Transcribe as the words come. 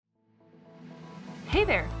Hey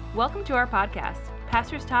there! Welcome to our podcast.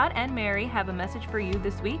 Pastors Todd and Mary have a message for you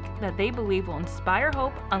this week that they believe will inspire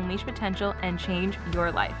hope, unleash potential, and change your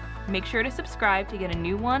life. Make sure to subscribe to get a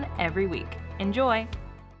new one every week. Enjoy!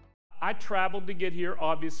 I traveled to get here,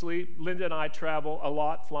 obviously. Linda and I travel a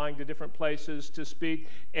lot, flying to different places to speak,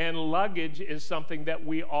 and luggage is something that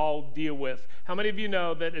we all deal with. How many of you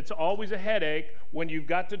know that it's always a headache when you've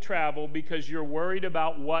got to travel because you're worried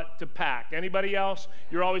about what to pack? Anybody else?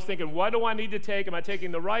 You're always thinking, what do I need to take? Am I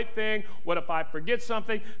taking the right thing? What if I forget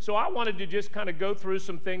something? So I wanted to just kind of go through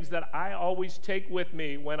some things that I always take with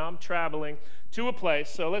me when I'm traveling to a place.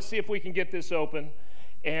 So let's see if we can get this open,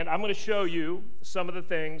 and I'm going to show you some of the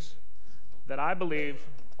things that I believe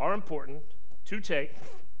are important to take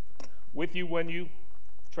with you when you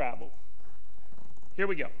travel. Here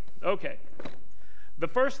we go. Okay. The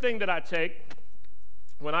first thing that I take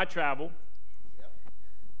when I travel,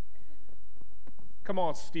 come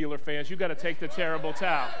on, Steeler fans, you got to take the terrible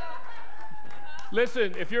towel.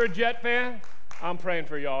 Listen, if you're a Jet fan, I'm praying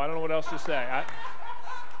for y'all. I don't know what else to say.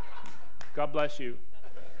 God bless you.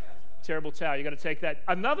 Terrible towel, you got to take that.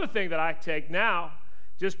 Another thing that I take now,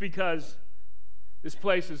 just because this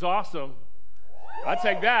place is awesome, I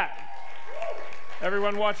take that.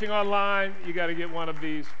 Everyone watching online, you got to get one of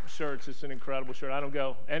these shirts. It's an incredible shirt. I don't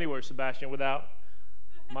go anywhere, Sebastian, without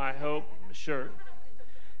my Hope shirt.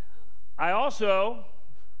 I also,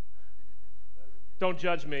 don't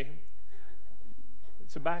judge me,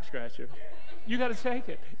 it's a back scratcher. You got to take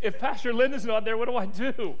it. If Pastor Linda's not there, what do I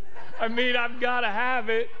do? I mean, I've got to have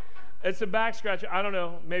it. It's a back scratcher. I don't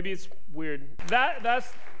know. Maybe it's weird.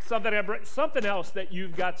 That's something else that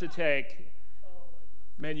you've got to take.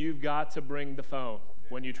 Man, you've got to bring the phone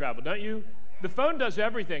when you travel, don't you? The phone does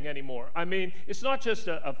everything anymore. I mean, it's not just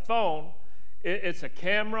a phone. It's a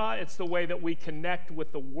camera. It's the way that we connect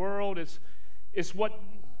with the world. It's what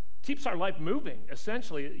keeps our life moving,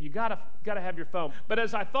 essentially. You gotta have your phone. But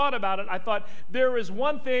as I thought about it, I thought there is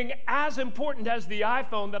one thing as important as the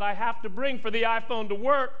iPhone that I have to bring for the iPhone to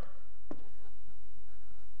work.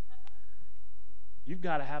 You've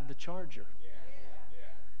got to have the charger.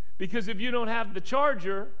 Because if you don't have the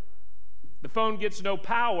charger, the phone gets no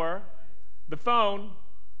power, the phone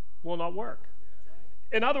will not work.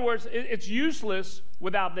 In other words, it's useless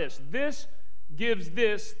without this. This gives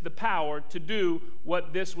this the power to do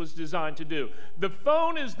what this was designed to do. The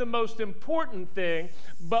phone is the most important thing,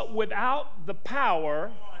 but without the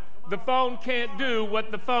power, the phone can't do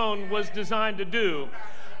what the phone was designed to do.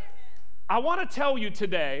 I want to tell you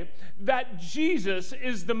today that Jesus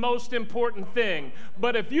is the most important thing.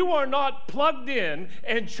 But if you are not plugged in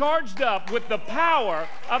and charged up with the power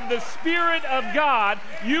of the Spirit of God,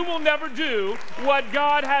 you will never do what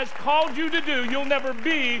God has called you to do. You'll never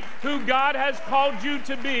be who God has called you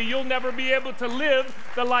to be. You'll never be able to live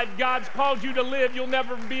the life God's called you to live. You'll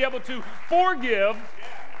never be able to forgive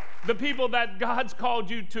the people that God's called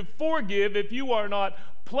you to forgive if you are not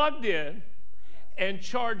plugged in and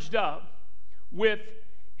charged up with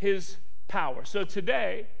His power. So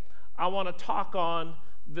today, I want to talk on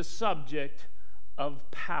the subject of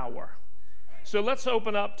power. So let's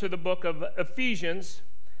open up to the book of Ephesians.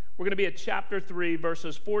 We're going to be at chapter 3,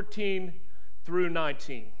 verses 14 through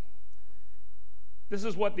 19. This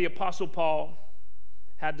is what the Apostle Paul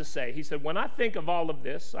had to say. He said, "When I think of all of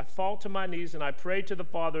this, I fall to my knees and I pray to the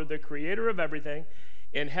Father, the creator of everything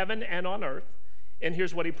in heaven and on earth." And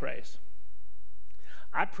here's what he prays.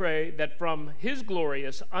 I pray that from His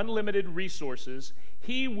glorious, unlimited resources,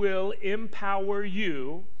 He will empower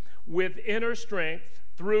you with inner strength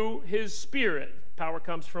through His Spirit. Power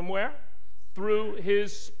comes from where? Through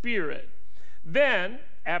His Spirit. Then,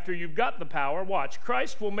 after you've got the power, watch,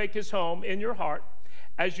 Christ will make His home in your heart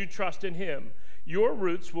as you trust in Him. Your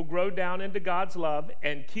roots will grow down into God's love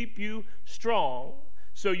and keep you strong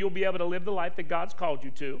so you'll be able to live the life that God's called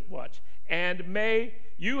you to. Watch. And may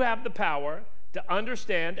you have the power to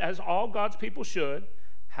understand, as all God's people should,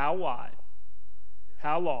 how wide,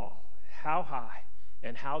 how long, how high,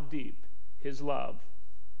 and how deep His love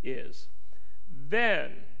is.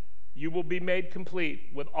 Then you will be made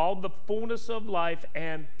complete with all the fullness of life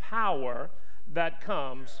and power that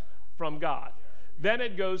comes from God. Then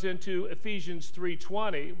it goes into Ephesians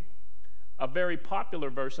 3:20, a very popular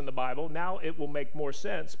verse in the Bible. Now it will make more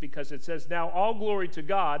sense because it says, "Now all glory to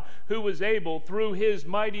God, who is able through His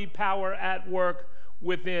mighty power at work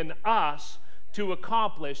within us to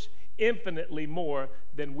accomplish infinitely more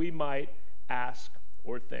than we might ask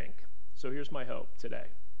or think." So here's my hope today,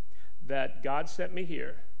 that God sent me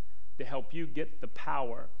here to help you get the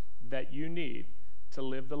power that you need to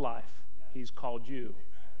live the life He's called you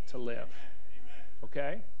to live.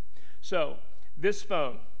 Okay? So this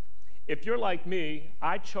phone, If you're like me,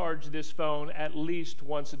 I charge this phone at least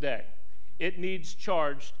once a day. It needs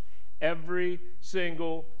charged every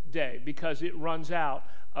single day because it runs out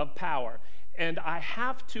of power. And I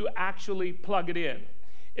have to actually plug it in.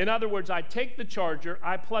 In other words, I take the charger,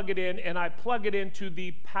 I plug it in, and I plug it into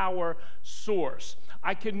the power source.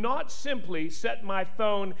 I cannot simply set my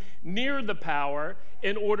phone near the power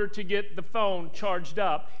in order to get the phone charged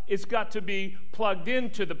up. It's got to be plugged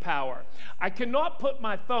into the power. I cannot put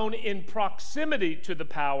my phone in proximity to the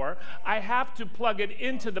power. I have to plug it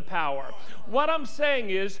into the power. What I'm saying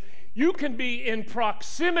is, you can be in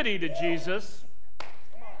proximity to Jesus,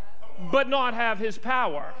 but not have his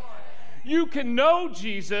power. You can know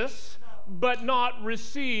Jesus, but not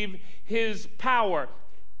receive his power.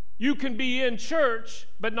 You can be in church,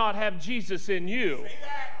 but not have Jesus in you.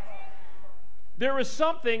 There is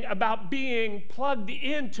something about being plugged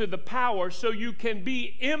into the power so you can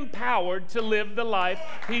be empowered to live the life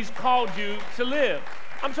he's called you to live.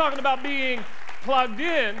 I'm talking about being plugged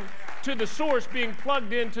in to the source, being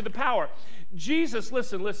plugged into the power. Jesus,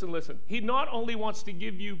 listen. He not only wants to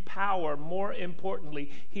give you power, more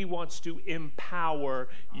importantly, he wants to empower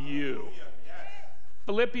you.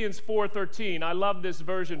 Philippians 4:13, I love this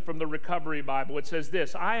version from the Recovery Bible. It says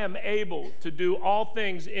this, I am able to do all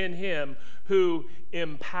things in him who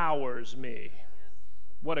empowers me.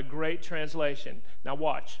 What a great translation. Now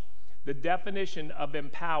watch. The definition of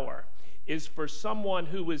empower is for someone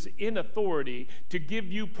who is in authority to give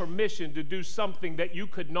you permission to do something that you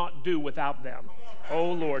could not do without them.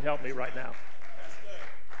 Oh, Lord, help me right now.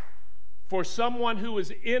 For someone who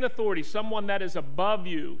is in authority, someone that is above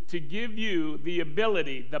you, to give you the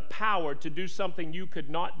ability, the power to do something you could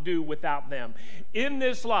not do without them. In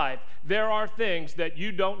this life, there are things that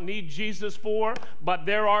you don't need Jesus for, but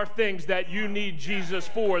there are things that you need Jesus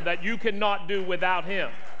for that you cannot do without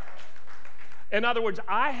him. In other words,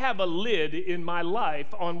 I have a lid in my life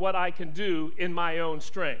on what I can do in my own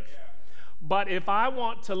strength. But if I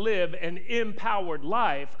want to live an empowered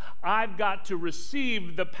life, I've got to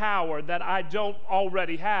receive the power that I don't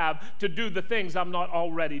already have to do the things I'm not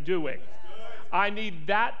already doing. I need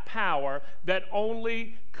that power that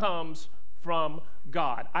only comes from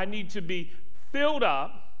God. I need to be filled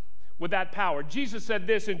up with that power. Jesus said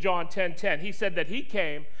this in John 10:10. He said that he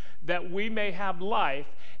came that we may have life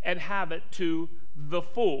and have it to the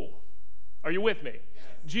full. Are you with me?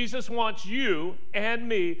 Jesus wants you and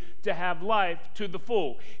me to have life to the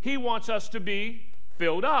full. He wants us to be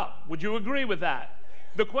filled up. Would you agree with that?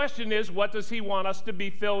 The question is, what does he want us to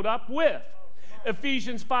be filled up with?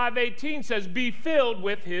 Ephesians 5:18 says, be filled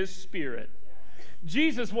with his Spirit.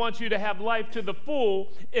 Jesus wants you to have life to the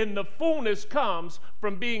full, and the fullness comes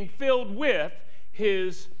from being filled with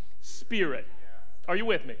his Spirit. Are you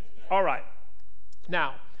with me? All right.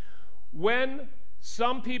 Now, when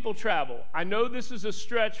some people travel, I know this is a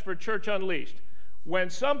stretch for Church Unleashed. When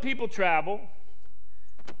some people travel,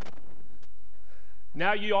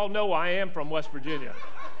 now you all know I am from West Virginia.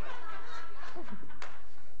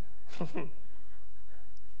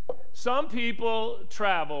 Some people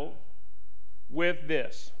travel with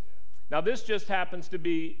this. Now, this just happens to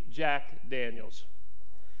be Jack Daniels.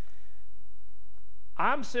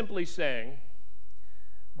 I'm simply saying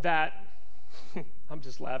that, I'm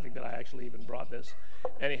just laughing that I actually even brought this.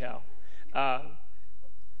 Anyhow,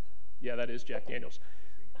 yeah, that is Jack Daniels.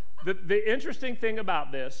 The interesting thing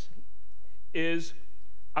about this is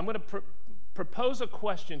I'm going to propose a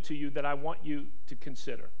question to you that I want you to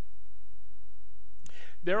consider.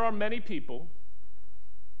 There are many people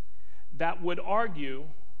that would argue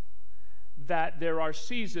that there are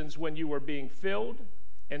seasons when you are being filled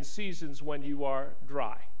and seasons when you are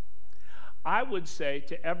dry. I would say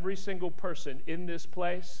to every single person in this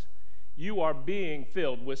place, you are being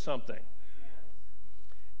filled with something.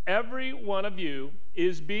 Every one of you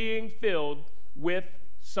is being filled with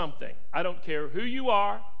something. I don't care who you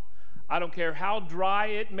are. I don't care how dry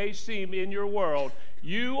it may seem in your world.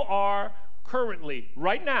 You are currently,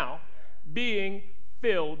 right now, being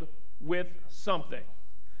filled with something.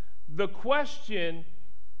 The question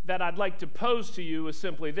that I'd like to pose to you is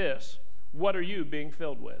simply this: what are you being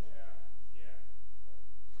filled with?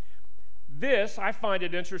 This, I find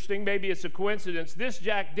it interesting, maybe it's a coincidence, this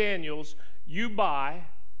Jack Daniels you buy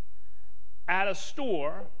at a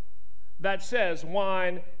store that says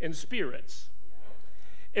wine and spirits.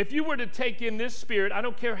 If you were to take in this spirit, I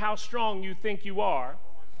don't care how strong you think you are,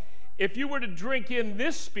 if you were to drink in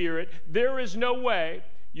this spirit, there is no way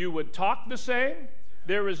you would talk the same,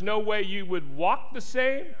 there is no way you would walk the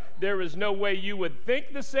same, there is no way you would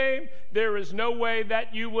think the same, there is no way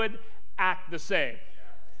that you would act the same.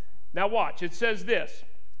 Now watch, it says this: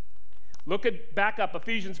 Back up,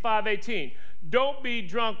 Ephesians 5:18. Don't be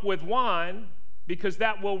drunk with wine, because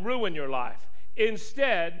that will ruin your life.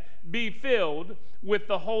 Instead, be filled with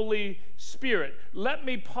the Holy Spirit. Let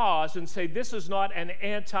me pause and say this is not an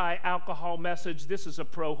anti-alcohol message. This is a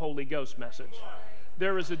pro-Holy Ghost message.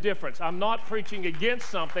 There is a difference. I'm not preaching against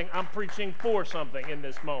something. I'm preaching for something in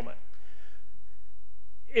this moment.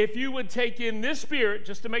 If you would take in this spirit,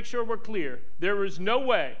 just to make sure we're clear, there is no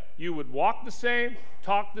way you would walk the same,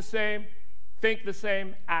 talk the same, think the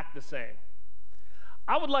same, act the same.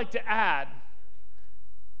 I would like to add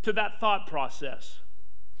to that thought process.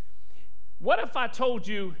 What if I told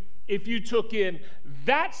you, if you took in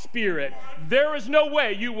that spirit, there is no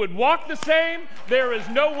way you would walk the same, there is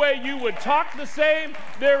no way you would talk the same,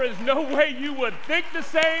 there is no way you would think the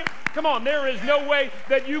same. Come on, there is no way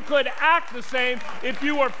that you could act the same if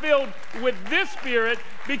you are filled with this spirit,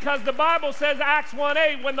 because the Bible says, Acts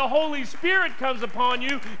 1:8, when the Holy Spirit comes upon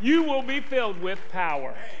you, you will be filled with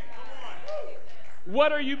power.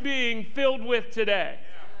 What are you being filled with today?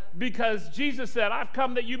 Because Jesus said, I've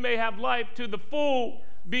come that you may have life to the full,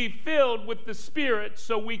 be filled with the Spirit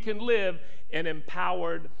so we can live an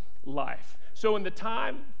empowered life. So in the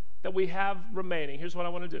time that we have remaining, here's what I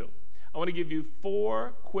want to do. I want to give you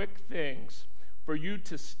 4 quick things for you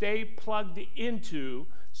to stay plugged into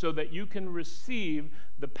so that you can receive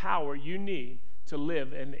the power you need to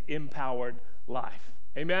live an empowered life.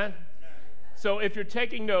 Amen? So if you're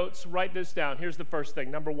taking notes, write this down. Here's the first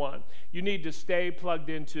thing. Number 1, you need to stay plugged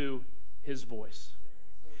into His voice.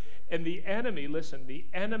 And the enemy, listen, the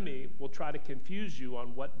enemy will try to confuse you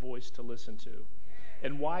on what voice to listen to.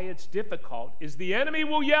 And why it's difficult is the enemy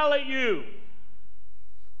will yell at you.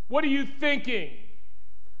 What are you thinking?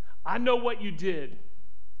 I know what you did.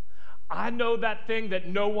 I know that thing that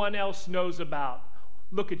no one else knows about.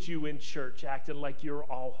 Look at you in church acting like you're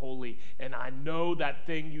all holy, and I know that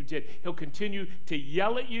thing you did. He'll continue to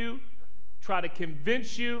yell at you, try to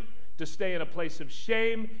convince you to stay in a place of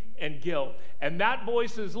shame and guilt. And that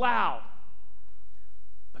voice is loud.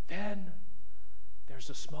 But then there's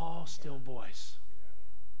a small, still voice.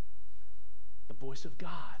 The voice of God.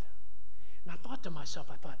 And I thought to myself,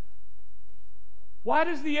 why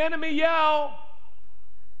does the enemy yell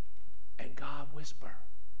and God whisper?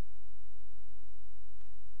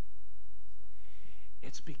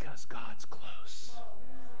 It's because God's close.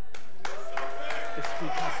 It's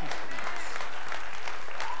because He's close.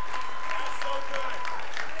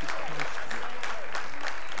 He's close to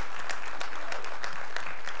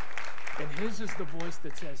you. And His is the voice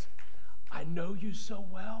that says, I know you so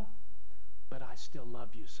well, but I still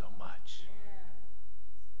love you so much.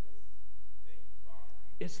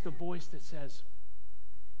 It's the voice that says,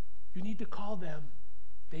 you need to call them.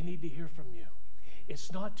 They need to hear from you.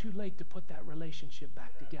 It's not too late to put that relationship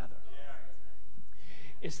back together.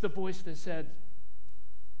 It's the voice that said,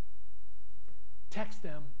 text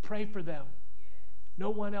them, pray for them.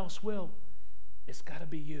 No one else will. It's got to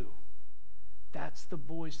be you. That's the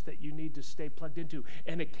voice that you need to stay plugged into.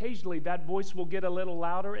 And occasionally that voice will get a little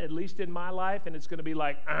louder, at least in my life, and it's going to be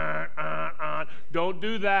like, don't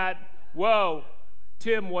do that. Whoa,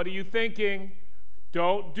 Tim, what are you thinking?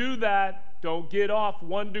 Don't do that. Don't get off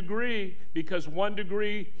 1 degree, because 1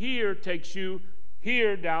 degree here takes you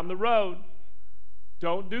here down the road.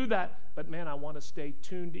 Don't do that. But man, I want to stay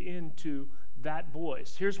tuned into that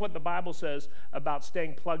voice. Here's what the Bible says about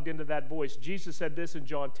staying plugged into that voice. Jesus said this in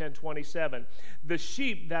John 10:27. The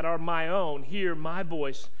sheep that are my own hear my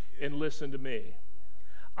voice and listen to me.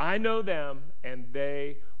 I know them and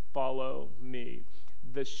they follow me.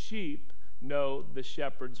 The sheep know the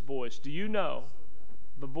shepherd's voice. Do you know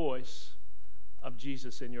the voice of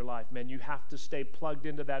Jesus in your life? Man, you have to stay plugged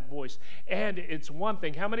into that voice. And it's one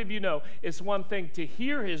thing, how many of you know it's one thing to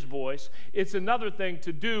hear His voice, it's another thing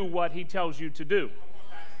to do what He tells you to do.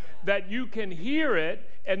 That you can hear it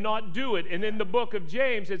and not do it. And in the book of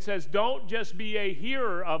James, it says, don't just be a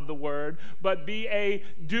hearer of the word, but be a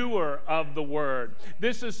doer of the word.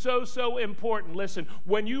 This is so important. Listen,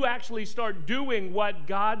 when you actually start doing what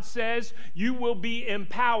God says, you will be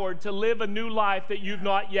empowered to live a new life that you've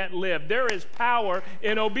not yet lived. There is power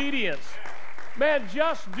in obedience. Man,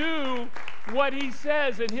 just do what He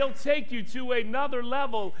says, and He'll take you to another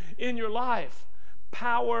level in your life.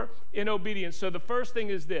 Power in obedience. So the first thing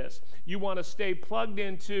is this. You want to stay plugged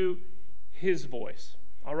into His voice.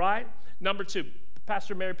 All right? Number 2.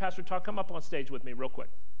 Pastor Mary, Pastor Todd, come up on stage with me real quick.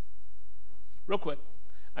 Real quick.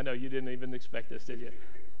 I know you didn't even expect this, did you?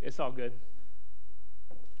 It's all good.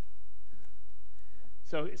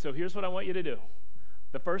 So here's what I want you to do.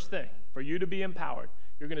 The first thing, for you to be empowered,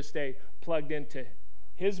 you're going to stay plugged into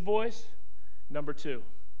His voice. Number 2,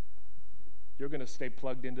 you're going to stay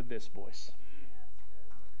plugged into this voice.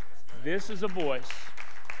 This is a voice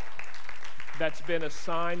that's been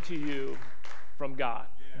assigned to you from God.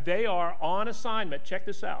 They are on assignment. Check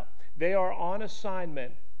this out. They are on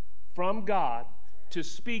assignment from God to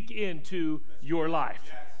speak into your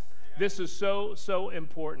life. This is so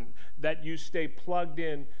important that you stay plugged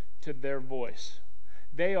in to their voice.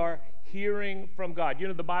 They are hearing from God. You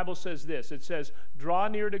know, the Bible says this. It says, draw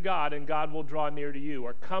near to God and God will draw near to you.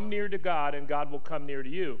 Or come near to God and God will come near to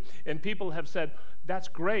you. And people have said, that's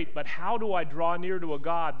great, but how do I draw near to a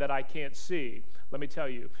God that I can't see? Let me tell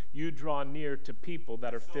you, you draw near to people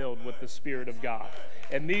that are filled with the Spirit of God.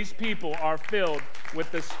 And these people are filled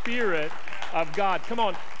with the Spirit of God. Come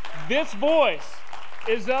on, this voice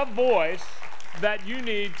is a voice that you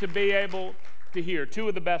need to be able to hear. Two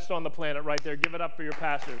of the best on the planet right there. Give it up for your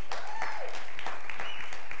pastors.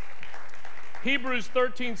 Hebrews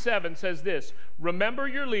 13:7 says this, remember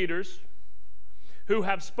your leaders who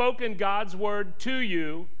have spoken God's word to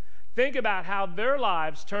you. Think about how their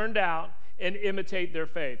lives turned out and imitate their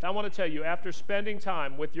faith. I want to tell you, after spending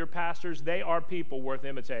time with your pastors, they are people worth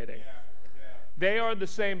imitating. They are the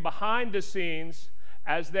same behind the scenes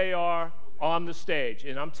as they are on the stage.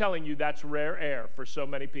 And I'm telling you, that's rare air for so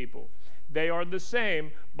many people. They are the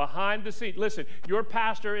same behind the scenes. Listen, your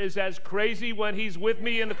pastor is as crazy when he's with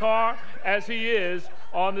me in the car as he is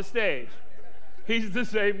on the stage. He's the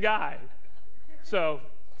same guy. So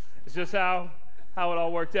it's just how it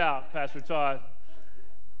all worked out, Pastor Todd.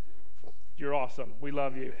 You're awesome. We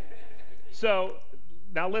love you. So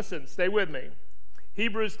now listen, stay with me.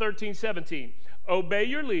 Hebrews 13:17. Obey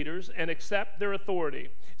your leaders and accept their authority.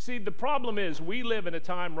 See, the problem is we live in a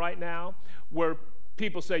time right now where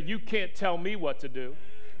people say, you can't tell me what to do.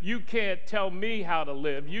 You can't tell me how to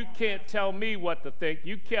live. You can't tell me what to think.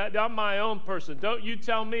 You can't. I'm my own person. Don't you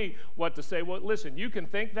tell me what to say. Well, listen, you can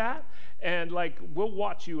think that, and we'll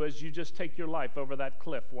watch you as you just take your life over that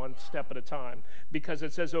cliff one step at a time, because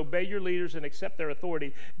it says, obey your leaders and accept their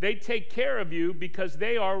authority. They take care of you because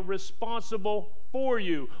they are responsible for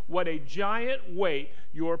you. What a giant weight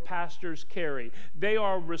your pastors carry. They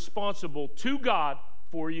are responsible to God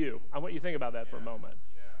for you. I want you to think about that for a moment.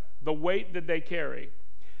 The weight that they carry.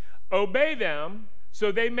 Obey them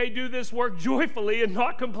so they may do this work joyfully and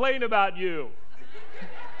not complain about you.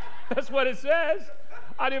 That's what it says.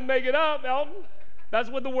 I didn't make it up, Elton. That's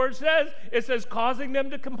what the word says. It says causing them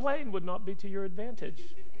to complain would not be to your advantage.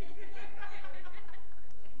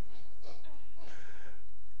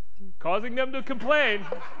 Causing them to complain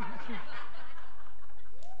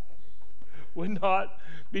would not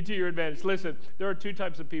be to your advantage. Listen, there are two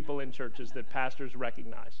types of people in churches that pastors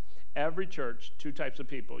recognize. Every church, two types of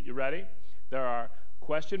people. You ready? There are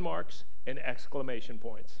question marks and exclamation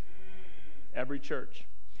points. Every church.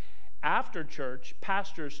 After church,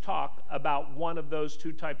 pastors talk about one of those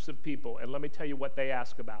two types of people. And let me tell you what they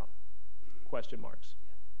ask about. Question marks.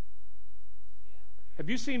 Have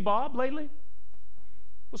you seen Bob lately?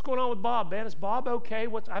 What's going on with Bob, man? Is Bob okay?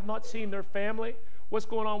 I've not seen their family. What's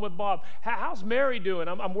going on with Bob? How's Mary doing?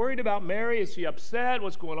 I'm worried about Mary. Is she upset?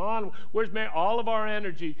 What's going on? Where's Mary? All of our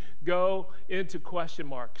energy go into question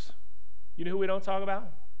marks. You know who we don't talk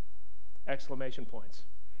about? Exclamation points.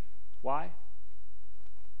 Why?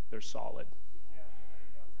 They're solid.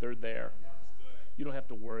 They're there. You don't have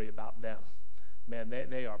to worry about them. Man,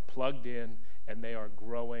 they are plugged in, and they are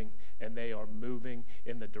growing, and they are moving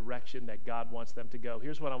in the direction that God wants them to go.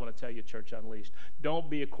 Here's what I want to tell you, Church Unleashed. Don't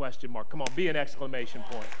be a question mark. Come on, be an exclamation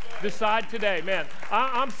point. Decide today, man,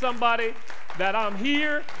 I'm somebody that I'm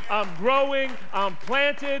here, I'm growing, I'm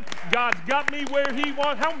planted. God's got me where he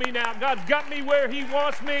wants. Help me now. God's got me where he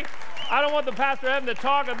wants me. I don't want the pastor having to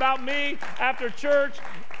talk about me after church,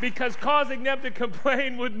 because causing them to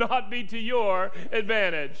complain would not be to your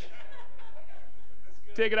advantage.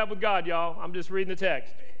 Take it up with God, y'all. I'm just reading the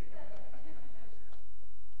text.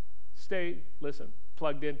 Stay, listen,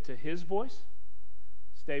 plugged into his voice.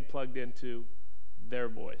 Stay plugged into their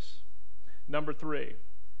voice. Number 3, if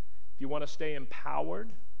you want to stay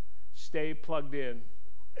empowered, stay plugged in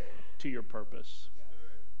to your purpose.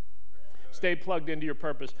 Stay plugged into your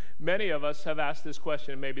purpose. Many of us have asked this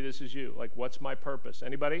question, and maybe this is you. What's my purpose?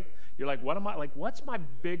 Anybody? You're like, what's my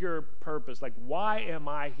bigger purpose? Why am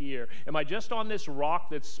I here? Am I just on this rock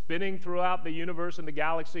that's spinning throughout the universe and the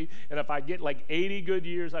galaxy, and if I get 80 good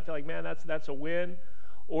years, I feel like, man, that's a win?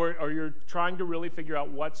 Or you're trying to really figure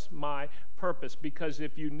out what's my purpose? Because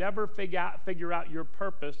if you never figure out your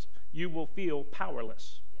purpose, you will feel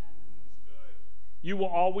powerless. You will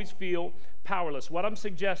always feel powerless. What I'm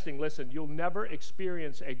suggesting, listen, you'll never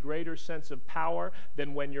experience a greater sense of power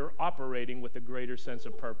than when you're operating with a greater sense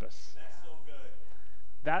of purpose. That's so good.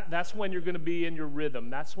 That's when you're going to be in your rhythm.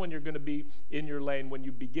 That's when you're going to be in your lane, when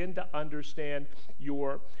you begin to understand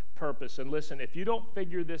your purpose. And listen, if you don't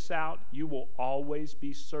figure this out, you will always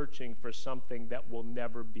be searching for something that will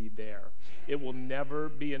never be there. It will never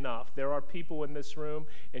be enough. There are people in this room,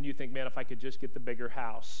 and you think, man, if I could just get the bigger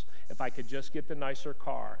house, if I could just get the nicer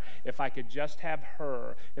car, if I could just have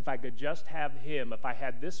her, if I could just have him, if I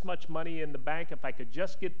had this much money in the bank, if I could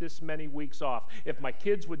just get this many weeks off, if my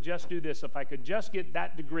kids would just do this, if I could just get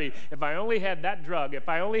that degree, if I only had that drug, if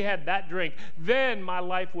I only had that drink, then my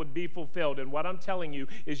life would be fulfilled. And what I'm telling you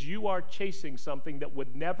is you are chasing something that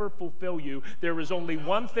would never fulfill you. There is only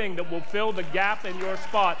one thing that will fill the gap in your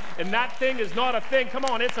spot, and that thing is not a thing. Come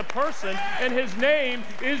on, it's a person, and his name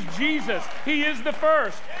is Jesus. He is the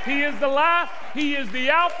first. He is the last. He is the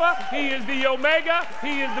Alpha. He is the Omega.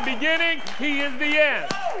 He is the beginning. He is the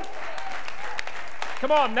end.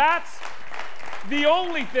 Come on, that's the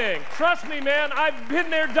only thing. Trust me, man, I've been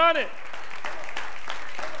there, done it.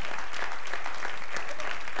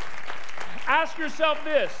 Ask yourself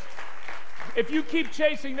this. If you keep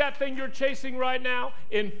chasing that thing you're chasing right now,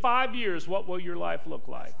 in 5 years, what will your life look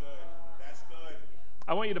like? That's good.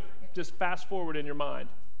 I want you to just fast forward in your mind.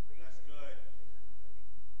 That's good.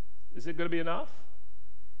 Is it going to be enough?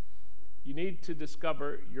 You need to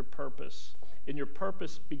discover your purpose. And your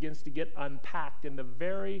purpose begins to get unpacked in the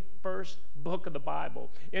very first book of the Bible.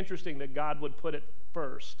 Interesting that God would put it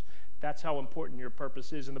first. That's how important your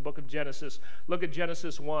purpose is in the book of Genesis. Look at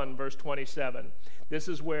Genesis 1, verse 27. This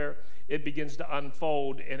is where it begins to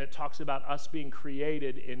unfold, and it talks about us being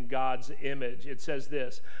created in God's image. It says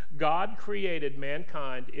this: God created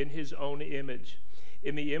mankind in his own image.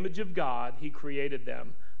 In the image of God, he created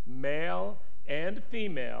them. Male and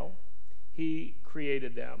female, he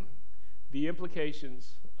created them. The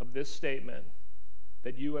implications of this statement,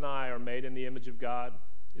 that you and I are made in the image of God,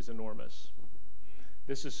 is enormous.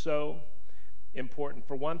 This is so important.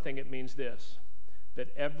 For one thing, it means this, that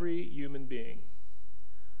every human being,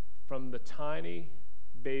 from the tiny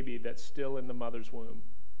baby that's still in the mother's womb,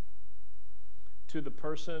 to the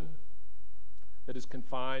person that is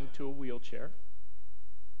confined to a wheelchair,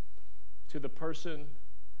 to the person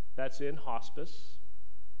that's in hospice,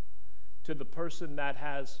 to the person that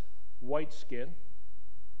has white skin,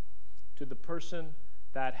 to the person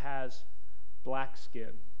that has black skin,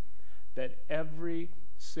 that every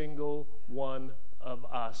single one of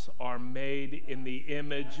us are made in the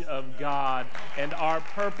image of God, and our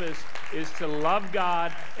purpose is to love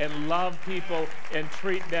God and love people and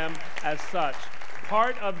treat them as such.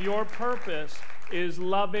 Part of your purpose is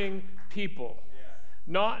loving people.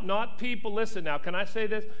 Not people, listen now, can I say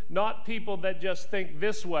this? Not people that just think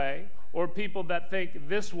this way, or people that think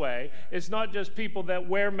this way. It's not just people that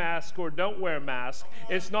wear masks or don't wear masks.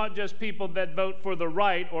 It's not just people that vote for the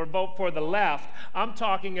right or vote for the left. I'm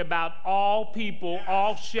talking about all people,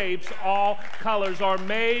 all shapes, all colors are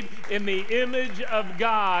made in the image of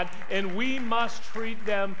God, and we must treat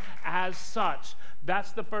them as such.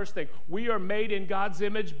 That's the first thing. We are made in God's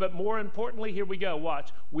image, but more importantly, here we go,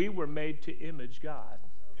 watch. We were made to image God.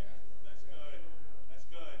 Yeah, that's good. That's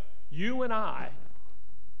good. You and I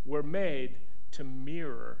were made to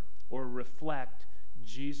mirror or reflect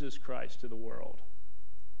Jesus Christ to the world.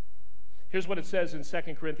 Here's what it says in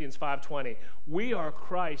 2 Corinthians 5:20. We are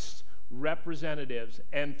Christ's representatives,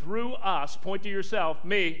 and through us, point to yourself,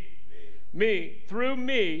 me, through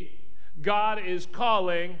me, God is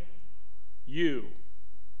calling you.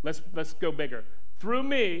 Let's go bigger. Through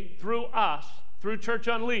me, through us, through Church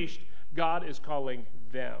Unleashed, God is calling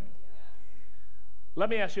them. Let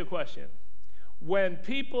me ask you a question. When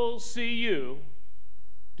people see you,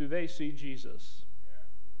 do they see Jesus?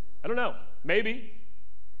 I don't know. Maybe.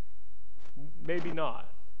 Maybe not.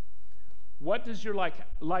 What does your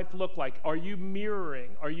life look like? Are you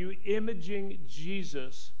mirroring? Are you imaging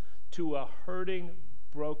Jesus to a hurting,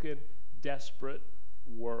 broken, desperate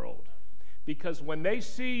world? Because when they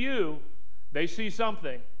see you, they see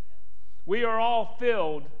something. We are all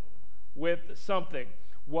filled with something.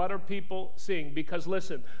 What are people seeing? Because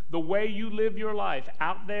listen, the way you live your life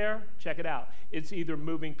out there, check it out, it's either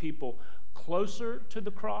moving people closer to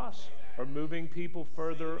the cross or moving people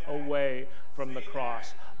further away from the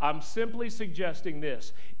cross. I'm simply suggesting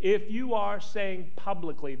this. If you are saying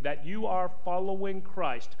publicly that you are following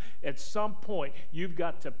Christ, at some point you've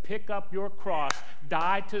got to pick up your cross,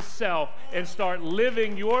 die to self, and start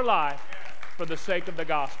living your life for the sake of the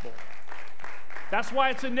gospel. That's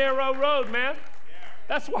why it's a narrow road, man.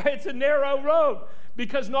 That's why it's a narrow road,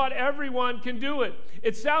 because not everyone can do it.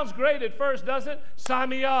 It sounds great at first, doesn't it? Sign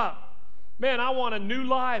me up. Man, I want a new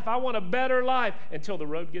life. I want a better life, until the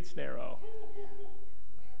road gets narrow.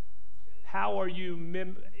 How are you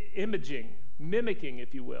mimicking,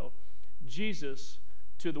 if you will, Jesus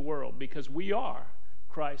to the world? Because we are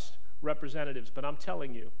Christ's representatives. But I'm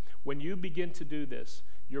telling you, when you begin to do this,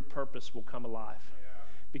 your purpose will come alive.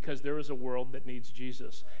 Because there is a world that needs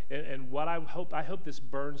Jesus. And what I hope this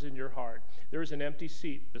burns in your heart. There is an empty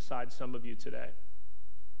seat beside some of you today.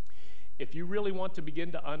 If you really want to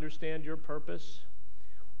begin to understand your purpose,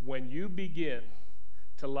 when you begin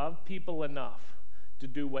to love people enough to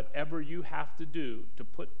do whatever you have to do to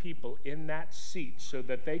put people in that seat so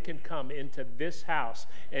that they can come into this house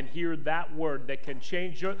and hear that word that can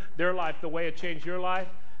change their life the way it changed your life,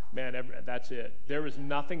 man, that's it. There is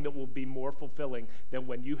nothing that will be more fulfilling than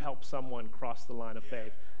when you help someone cross the line of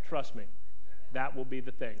faith. Trust me, that will be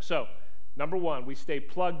the thing. So, number one, we stay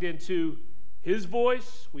plugged into his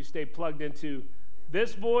voice. We stay plugged into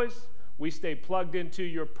this voice. We stay plugged into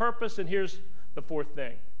your purpose. And here's the fourth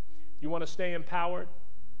thing. You want to stay empowered?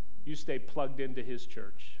 You stay plugged into his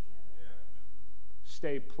church.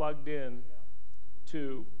 Stay plugged in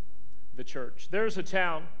to the church. There's a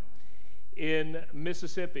town in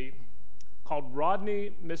Mississippi called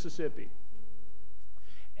Rodney, Mississippi.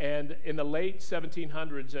 And in the late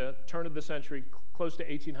 1700s, turn of the century, close to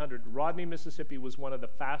 1800, Rodney, Mississippi was one of the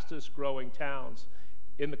fastest growing towns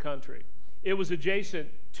in the country. It was adjacent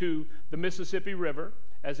to the Mississippi River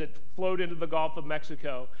as it flowed into the Gulf of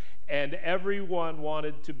Mexico, and everyone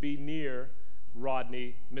wanted to be near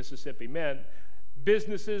Rodney, Mississippi. Man,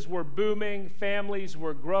 businesses were booming, families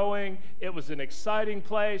were growing. It was an exciting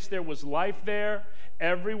place. There was life there.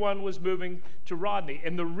 Everyone was moving to Rodney.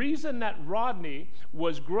 And the reason that Rodney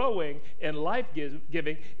was growing and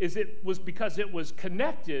life-giving is it was because it was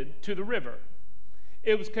connected to the river.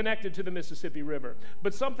 It was connected to the Mississippi River.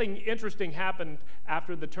 But something interesting happened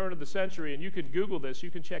after the turn of the century, and you can Google this, you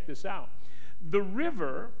can check this out. The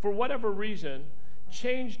river, for whatever reason,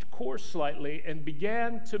 changed course slightly and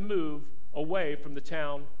began to move away from the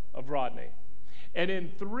town of Rodney. And in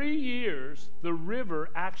 3 years, the river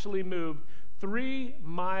actually moved 3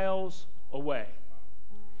 miles away.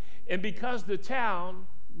 And because the town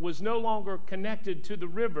was no longer connected to the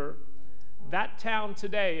river, that town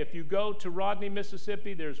today, if you go to Rodney,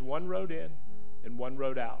 Mississippi, there's one road in and one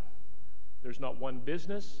road out. There's not one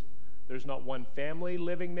business. There's not one family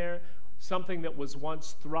living there. Something that was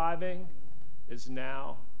once thriving is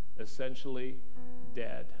now essentially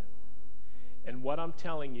dead. And what I'm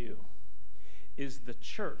telling you is the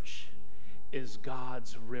church is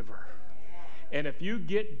God's river. And if you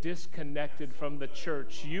get disconnected from the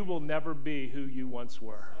church, you will never be who you once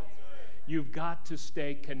were. You've got to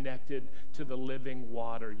stay connected to the living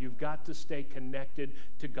water. You've got to stay connected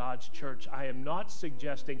to God's church. I am not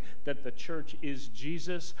suggesting that the church is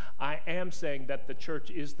Jesus. I am saying that the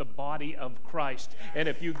church is the body of Christ. And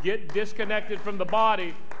if you get disconnected from the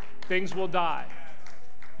body, things will die.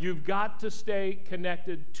 You've got to stay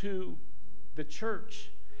connected to the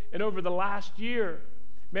church. And over the last year,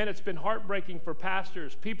 man, it's been heartbreaking for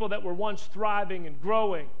pastors, people that were once thriving and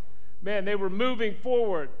growing. Man, they were moving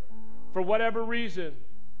forward. For whatever reason,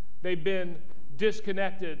 they've been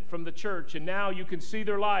disconnected from the church. And now you can see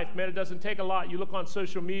their life. Man, it doesn't take a lot. You look on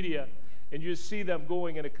social media, and you see them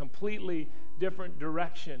going in a completely different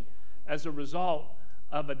direction as a result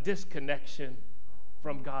of a disconnection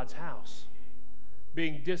from God's house,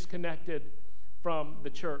 being disconnected from the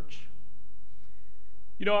church.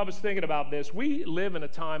 You know, I was thinking about this. We live in a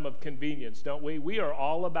time of convenience, don't we? We are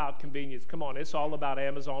all about convenience. Come on, it's all about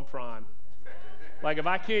Amazon Prime. Like, if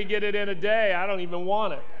I can't get it in a day, I don't even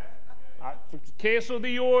want it. I cancel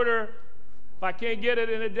the order if I can't get it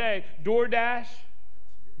in a day. DoorDash,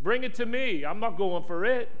 bring it to me. I'm not going for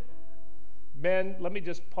it. Men, let me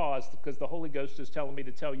just pause because the Holy Ghost is telling me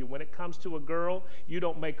to tell you, when it comes to a girl, you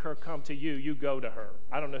don't make her come to you. You go to her.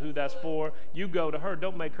 I don't know who that's for. You go to her.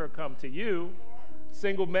 Don't make her come to you.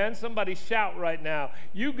 Single men, somebody shout right now.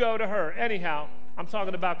 You go to her. Anyhow, I'm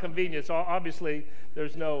talking about convenience. Obviously,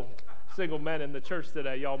 there's no single men in the church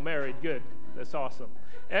today. Y'all married. Good. That's awesome.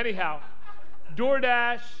 Anyhow,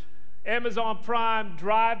 DoorDash, Amazon Prime,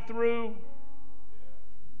 drive-through,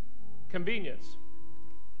 convenience.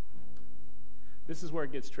 This is where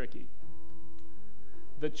it gets tricky.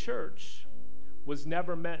 The church was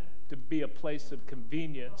never meant to be a place of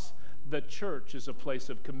convenience. The church is a place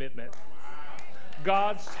of commitment.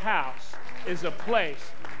 God's house is a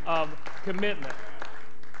place of commitment.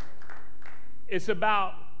 It's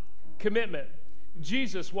about commitment.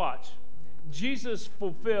 Jesus, watch. Jesus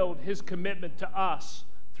fulfilled his commitment to us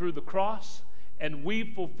through the cross, and we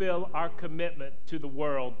fulfill our commitment to the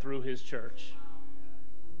world through his church.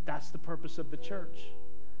 That's the purpose of the church.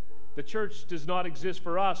 The church does not exist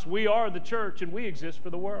for us. We are the church, and we exist for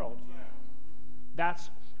the world. That's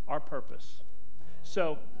our purpose.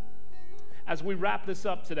 So, as we wrap this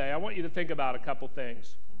up today, I want you to think about a couple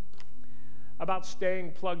things. About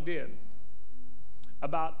staying plugged in.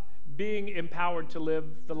 About being empowered to live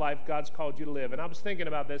the life God's called you to live. And I was thinking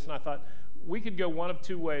about this, and I thought, we could go one of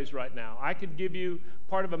two ways right now. I could give you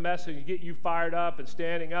part of a message, get you fired up and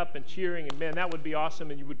standing up and cheering, and man, that would be awesome,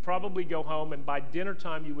 and you would probably go home, and by dinner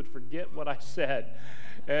time, you would forget what I said.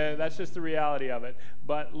 And that's just the reality of it.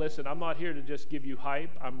 But listen, I'm not here to just give you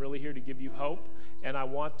hype. I'm really here to give you hope, and I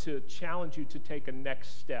want to challenge you to take a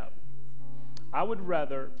next step. I would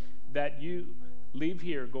rather that you leave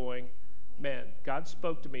here going, man, God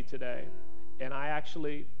spoke to me today, and I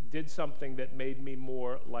actually did something that made me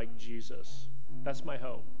more like Jesus. That's my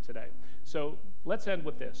hope today. So let's end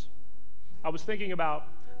with this. I was thinking about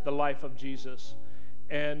the life of Jesus,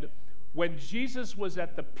 and when Jesus was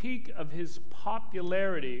at the peak of his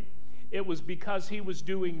popularity, it was because he was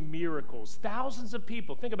doing miracles. Thousands of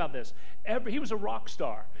people, think about this, he was a rock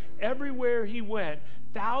star. Everywhere he went,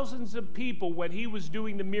 thousands of people, when he was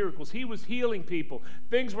doing the miracles, he was healing people,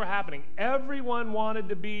 things were happening. Everyone wanted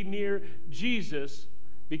to be near Jesus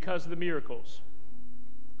because of the miracles.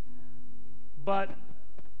 But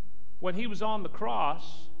when he was on the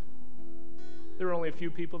cross, there were only a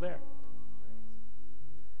few people there.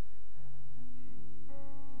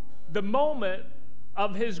 The moment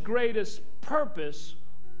of his greatest purpose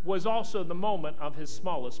was also the moment of his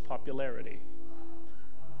smallest popularity.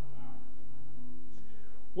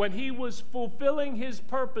 When he was fulfilling his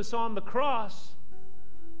purpose on the cross,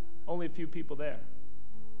 only a few people there.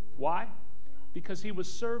 Why? Because he was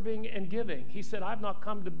serving and giving. He said, I've not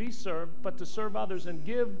come to be served, but to serve others and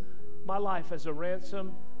give my life as a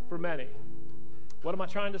ransom for many. What am I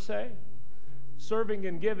trying to say? Serving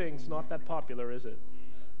and giving is not that popular, is it?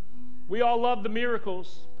 We all love the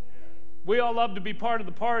miracles. We all love to be part of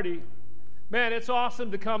the party. Man, it's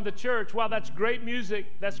awesome to come to church. Wow, that's great music.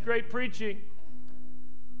 That's great preaching.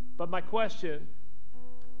 But my question,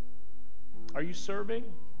 are you serving?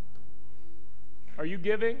 Are you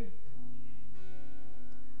giving?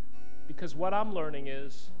 Because what I'm learning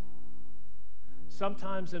is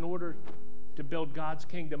sometimes in order to build God's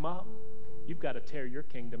kingdom up, you've got to tear your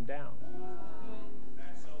kingdom down.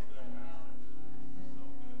 That's so good, Pastor. So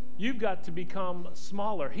good. You've got to become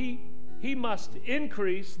smaller. He must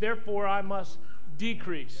increase, therefore I must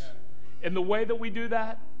decrease. Yeah. And the way that we do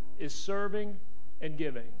that is serving and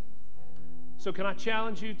giving. So can I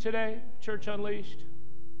challenge you today, Church Unleashed?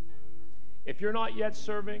 If you're not yet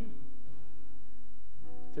serving,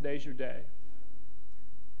 today's your day.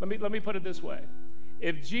 Let me put it this way.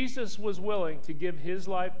 If Jesus was willing to give his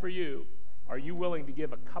life for you, are you willing to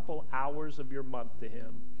give a couple hours of your month to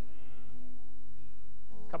him?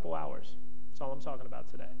 A couple hours. That's all I'm talking about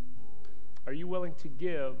today. Are you willing to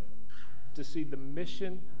give to see the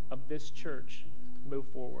mission of this church move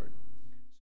forward?